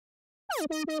There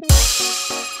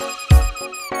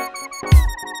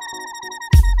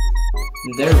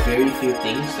are very few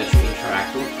things that you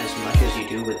interact with as much as you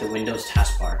do with the Windows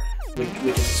taskbar, which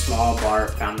is a small bar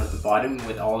found at the bottom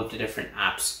with all of the different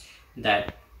apps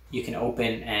that you can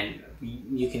open, and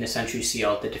you can essentially see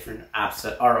all the different apps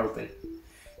that are open.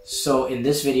 So in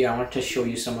this video, I want to show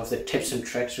you some of the tips and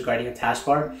tricks regarding the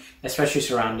taskbar, especially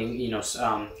surrounding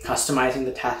customizing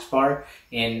the taskbar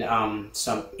in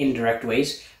some indirect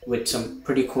ways with some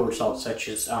pretty cool results, such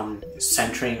as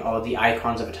centering all the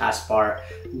icons of a taskbar,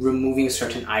 removing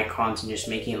certain icons and just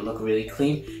making it look really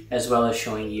clean, as well as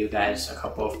showing you guys a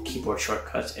couple of keyboard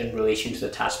shortcuts in relation to the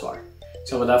taskbar.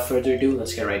 So without further ado,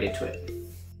 let's get right into it.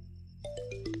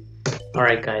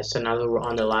 Alright guys, so now that we're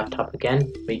on the laptop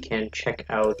again, we can check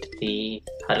out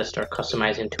how to start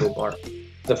customizing toolbar.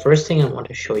 The first thing I want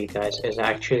to show you guys is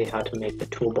actually how to make the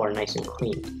toolbar nice and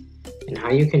clean. And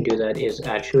how you can do that is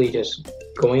actually just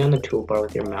going on the toolbar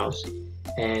with your mouse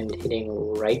and hitting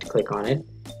right click on it,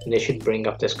 and this should bring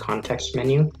up this context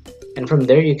menu, and from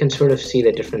there you can sort of see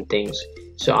the different things.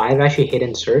 So I've actually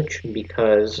hidden search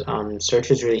because search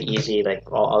is really easy.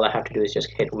 Like all I have to do is just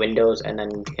hit Windows and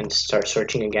then you can start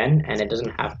searching again, and it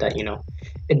doesn't have that,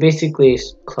 it basically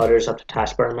clutters up the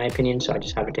taskbar in my opinion, so I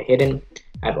just have it to hidden.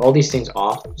 I have all these things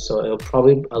off, so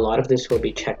a lot of this will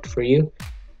be checked for you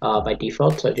by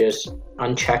default, so just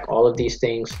uncheck all of these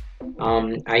things.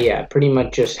 I pretty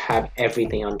much just have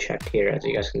everything unchecked here, as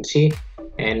you guys can see,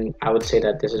 and I would say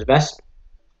that this is best.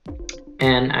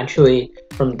 And actually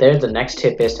from there, the next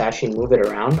tip is to actually move it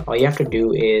around. All you have to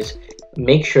do is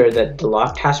make sure that the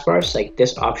lock taskbars, like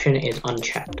this option, is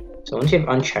unchecked. So once you've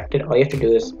unchecked it, all you have to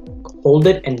do is hold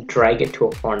it and drag it to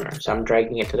a corner. So I'm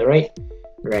dragging it to the right,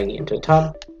 dragging it to the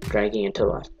top, dragging it to the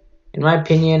left. In my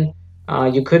opinion,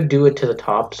 you could do it to the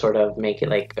top, sort of make it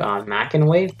like Mac in a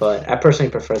way, but I personally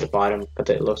prefer the bottom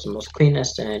because it looks the most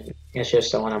cleanest and it's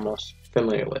just the one I'm most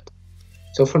familiar with.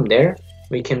 So from there,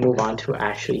 we can move on to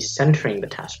actually centering the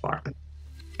taskbar.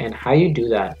 And how you do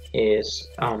that is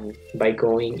by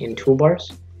going in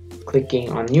toolbars,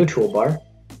 clicking on new toolbar,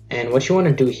 and what you want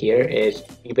to do here is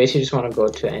you basically just want to go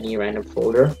to any random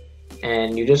folder,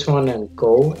 and you just want to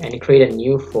go and create a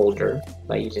new folder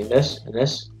by using this and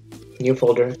this new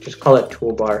folder. Just call it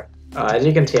toolbar. As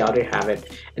you can see, I already have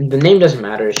it, and the name doesn't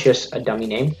matter, it's just a dummy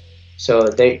name. So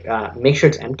they make sure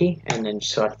it's empty and then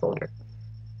select folder.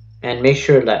 And make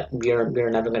sure that you're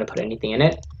never going to put anything in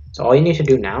it. So all you need to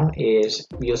do now is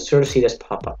you'll sort of see this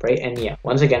pop up, right? And yeah,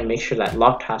 once again, make sure that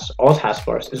all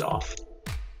taskbars is off.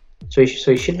 So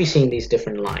you should be seeing these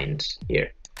different lines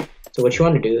here. So what you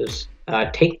want to do is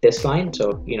take this line,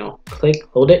 so click,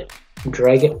 hold it,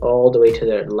 drag it all the way to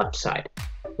the left side.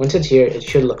 Once it's here, it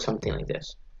should look something like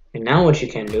this. And now what you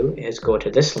can do is go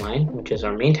to this line, which is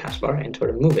our main taskbar, and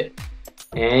sort of move it.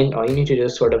 And all you need to do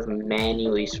is sort of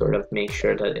manually sort of make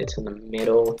sure that it's in the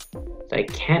middle. So I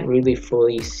can't really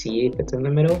fully see if it's in the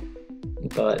middle,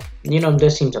 but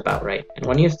this seems about right. And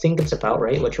when you think it's about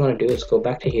right, what you want to do is go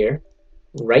back to here,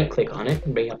 right click on it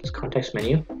and bring up this context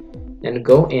menu, then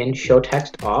go in, show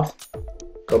text off,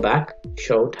 go back,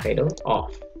 show title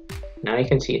off. Now you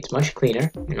can see it's much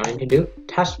cleaner. And all you need to do,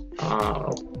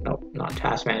 not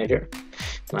task manager,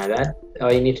 my bad.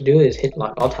 All you need to do is hit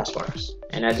lock all taskbars,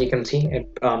 and as you can see,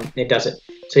 it does it.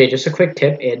 So yeah, just a quick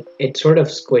tip, it sort of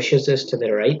squishes this to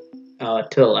the right,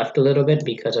 to the left a little bit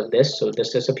because of this, so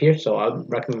this disappears. So I would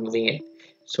recommend moving it,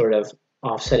 sort of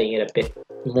offsetting it a bit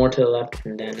more to the left,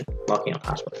 and then locking all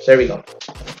taskbars. There we go.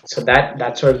 So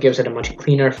that sort of gives it a much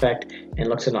cleaner effect and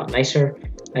looks a lot nicer.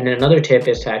 And then another tip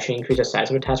is to actually increase the size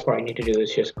of a taskbar. All you need to do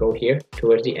is just go here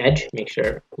towards the edge, make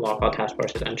sure lock all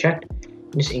taskbars is unchecked,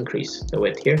 and just increase the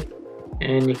width here,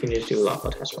 and you can just do lock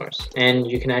all taskbars.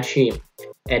 And you can actually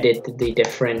edit the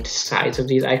different sides of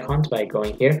these icons by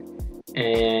going here,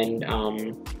 and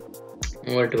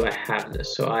where do I have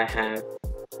this? So I have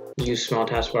use small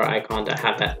taskbar icons. I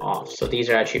have that off, so these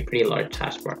are actually pretty large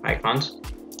taskbar icons.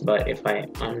 But if I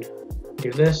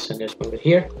undo this and just move it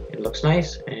here, it looks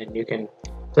nice, and you can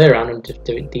play around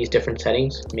with these different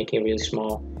settings, making it really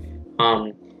small.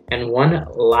 And one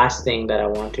last thing that I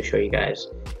want to show you guys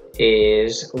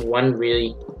is one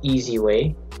really easy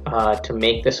way to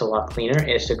make this a lot cleaner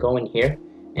is to go in here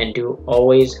and do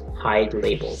always hide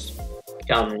labels.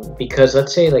 Because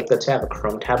let's say I have a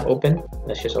Chrome tab open.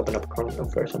 Let's just open up Chrome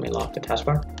first. Let me lock the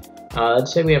taskbar.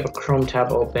 Let's say we have a Chrome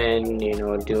tab open,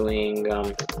 doing,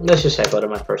 let's just say I go to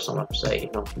my personal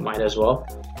website, might as well.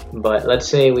 But let's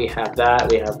say we have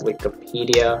that, we have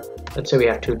Wikipedia. Let's say we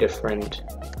have two different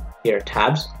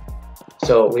tabs.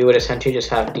 So we would essentially just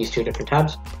have these two different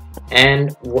tabs.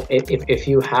 And if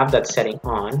you have that setting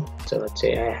on, so let's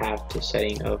say I have the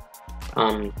setting of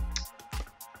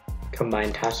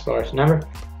combined taskbars number.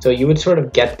 So you would sort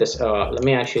of get this. Let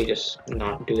me actually just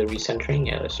not do the recentering.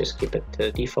 Yeah, let's just keep it to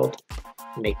the default.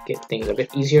 Make things a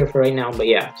bit easier for right now. But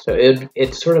yeah, so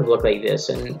it sort of look like this,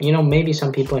 and you know, maybe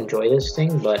some people enjoy this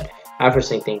thing, but I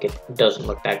personally think it doesn't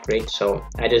look that great. So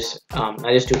I just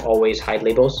do always hide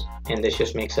labels, and this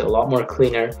just makes it a lot more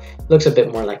cleaner. Looks a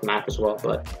bit more like map as well,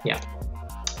 but yeah.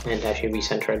 And actually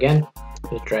recenter again.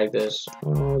 Just drag this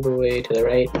all the way to the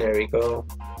right. There we go.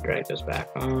 Drag this back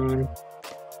on.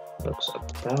 Looks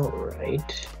about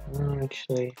right.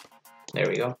 Actually, there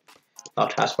we go.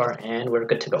 Alt taskbar, and we're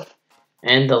good to go.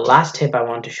 And the last tip I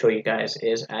want to show you guys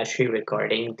is actually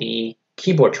regarding the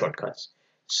keyboard shortcuts.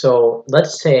 So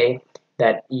let's say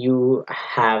that you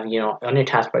have, you know, on your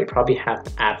taskbar, you probably have the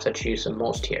apps that you use the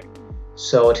most here.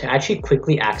 So to actually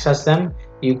quickly access them,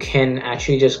 you can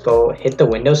actually just go hit the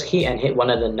Windows key and hit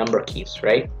one of the number keys,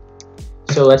 right?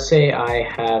 So let's say I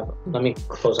have, let me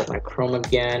close up my Chrome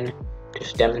again,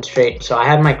 just demonstrate. So I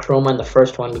have my Chrome on the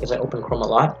first one because I open Chrome a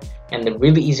lot. And the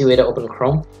really easy way to open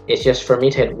Chrome is just for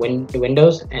me to hit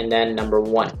Windows and then number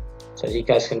 1. So as you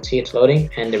guys can see, it's loading,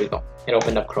 and there we go. It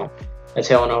opened up Chrome. Let's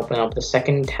say I want to open up the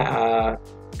second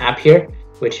app here,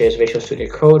 which is Visual Studio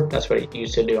Code. That's what I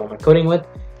used to do all my coding with.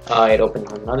 It opened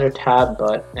on another tab,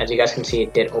 but as you guys can see,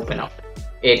 it did open up.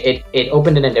 It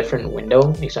opened in a different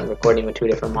window because I'm recording with 2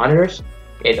 different monitors.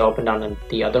 It opened on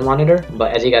the other monitor,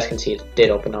 but as you guys can see, it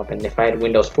did open up. And if I had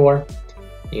Windows 4,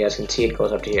 you guys can see it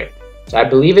goes up to here. So I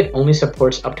believe it only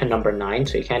supports up to number 9,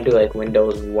 so you can't do like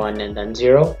Windows 1 and then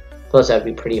 0. Plus that'd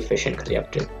be pretty efficient because you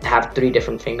have to have 3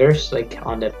 different fingers like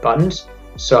on the buttons.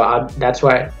 So that's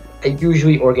why I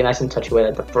usually organize in such a way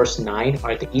that the first 9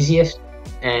 are the easiest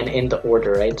and in the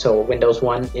order, right? So Windows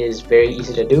 1 is very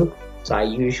easy to do. So I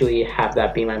usually have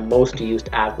that be my most used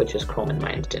app, which is Chrome in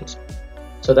my instance.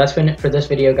 So that's been it for this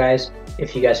video, guys.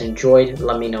 If you guys enjoyed,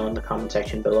 let me know in the comment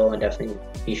section below, and definitely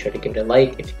be sure to give it a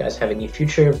like. If you guys have any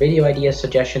future video ideas,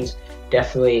 suggestions,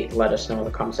 definitely let us know in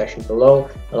the comment section below,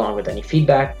 along with any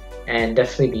feedback. And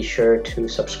definitely be sure to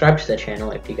subscribe to the channel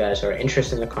if you guys are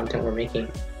interested in the content we're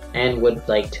making and would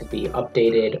like to be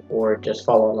updated or just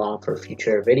follow along for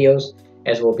future videos,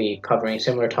 as we'll be covering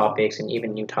similar topics and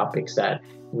even new topics that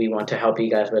we want to help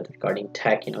you guys with regarding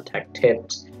tech, you know, tech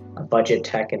tips, budget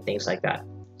tech, and things like that.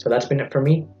 So that's been it for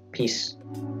me. Peace.